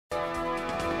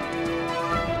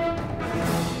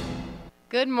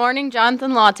Good morning,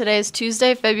 Jonathan Law. Today is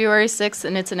Tuesday, February 6th,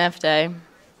 and it's an F day.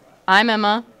 I'm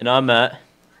Emma. And I'm Matt.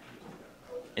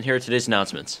 And here are today's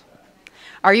announcements.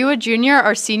 Are you a junior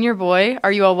or senior boy?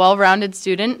 Are you a well-rounded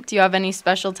student? Do you have any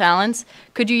special talents?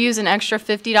 Could you use an extra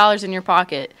 $50 in your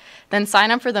pocket? Then sign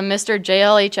up for the Mr.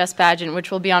 JLHS pageant,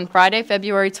 which will be on Friday,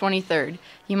 February 23rd.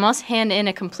 You must hand in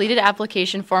a completed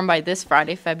application form by this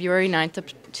Friday, February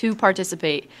 9th, to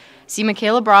participate. See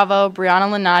Michaela Bravo, Brianna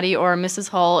Lenati, or Mrs.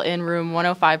 Hull in room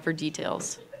 105 for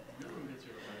details.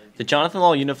 The Jonathan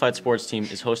Law Unified Sports Team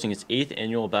is hosting its 8th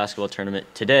annual basketball tournament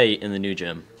today in the new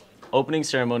gym. Opening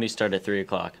ceremonies start at 3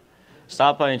 o'clock.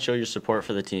 Stop by and show your support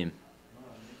for the team.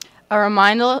 A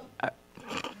reminder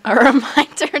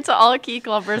to all Key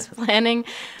Clubbers planning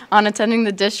on attending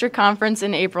the district conference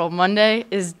in April. Monday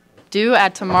is due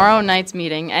at tomorrow night's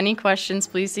meeting. Any questions,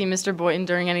 please see Mr. Boynton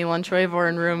during any lunch wave or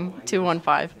in room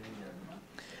 215.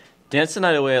 Dance the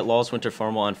night away at Law's Winter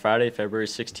Formal on Friday, February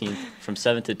 16th from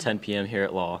 7 to 10 p.m. here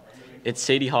at Law. It's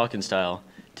Sadie Hawkins style.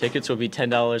 Tickets will be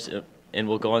 $10 and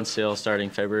will go on sale starting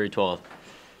February 12th.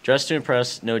 Dress to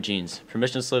impress, no jeans.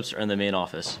 Permission slips are in the main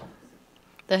office.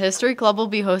 The History Club will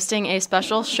be hosting a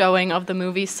special showing of the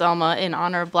movie Selma in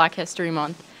honor of Black History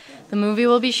Month. The movie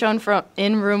will be shown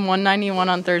in room 191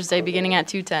 on Thursday beginning at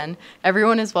 2:10.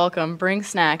 Everyone is welcome. Bring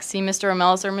snacks. See Mr.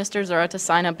 Amelis or Mr. Zura to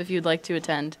sign up if you'd like to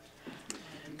attend.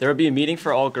 There will be a meeting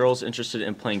for all girls interested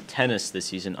in playing tennis this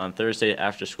season on Thursday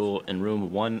after school in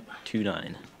room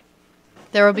 129.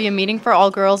 There will be a meeting for all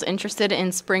girls interested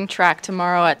in spring track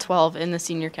tomorrow at 12 in the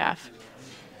senior caf.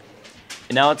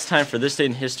 And now it's time for This Day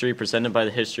in History presented by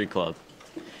the History Club.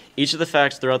 Each of the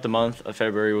facts throughout the month of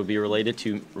February will be related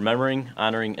to remembering,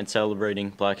 honoring, and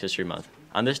celebrating Black History Month.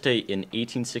 On this date in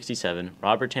 1867,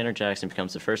 Robert Tanner Jackson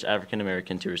becomes the first African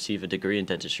American to receive a degree in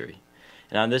dentistry.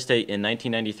 And on this date in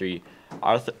 1993,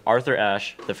 Arthur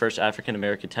Ashe, the first African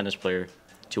American tennis player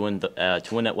to win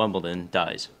at Wimbledon,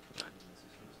 dies.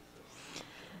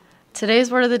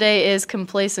 Today's word of the day is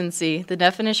complacency. The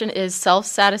definition is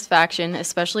self-satisfaction,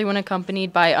 especially when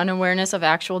accompanied by unawareness of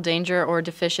actual danger or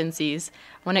deficiencies.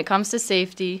 When it comes to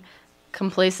safety,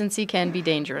 complacency can be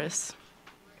dangerous.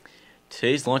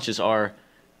 Today's lunches are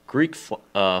Greek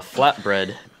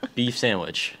flatbread beef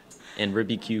sandwich and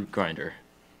Ribby Q grinder.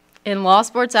 In Law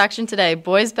Sports action today,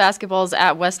 boys basketball is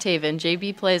at West Haven,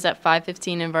 JV plays at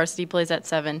 5:15 and varsity plays at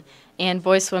 7, and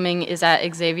boys swimming is at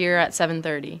Xavier at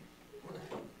 7:30.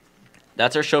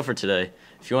 That's our show for today.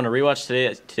 If you want to rewatch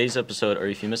today's episode, or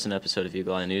if you missed an episode of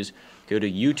Eagle Eye News, go to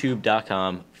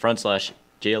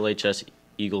youtube.com/JLHS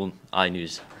Eagle Eye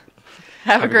News.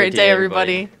 Have a great day,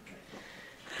 everybody.